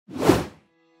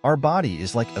Our body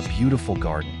is like a beautiful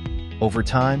garden. Over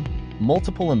time,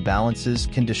 multiple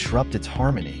imbalances can disrupt its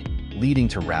harmony, leading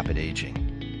to rapid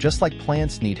aging. Just like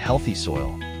plants need healthy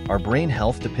soil, our brain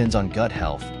health depends on gut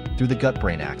health through the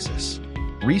gut-brain axis.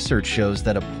 Research shows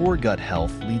that a poor gut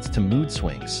health leads to mood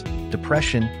swings,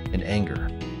 depression, and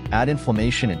anger. Add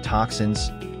inflammation and toxins,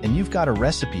 and you've got a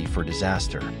recipe for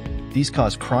disaster. These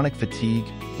cause chronic fatigue,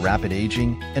 rapid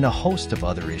aging, and a host of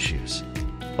other issues.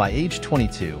 By age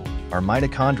 22, our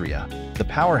mitochondria, the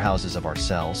powerhouses of our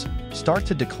cells, start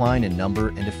to decline in number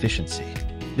and efficiency.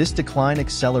 This decline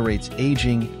accelerates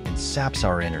aging and saps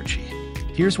our energy.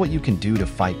 Here's what you can do to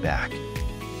fight back.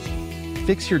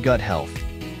 Fix your gut health.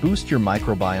 Boost your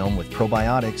microbiome with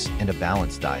probiotics and a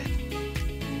balanced diet.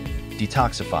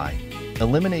 Detoxify.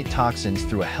 Eliminate toxins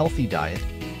through a healthy diet,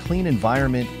 clean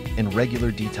environment, and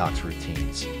regular detox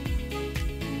routines.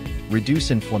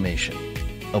 Reduce inflammation.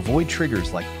 Avoid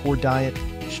triggers like poor diet,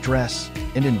 stress,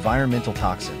 and environmental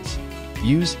toxins.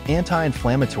 Use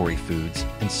anti-inflammatory foods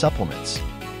and supplements.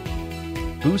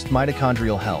 Boost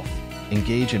mitochondrial health.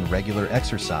 Engage in regular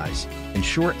exercise,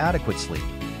 ensure adequate sleep,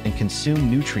 and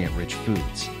consume nutrient-rich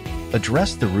foods.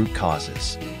 Address the root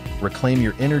causes. Reclaim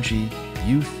your energy,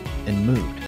 youth, and mood.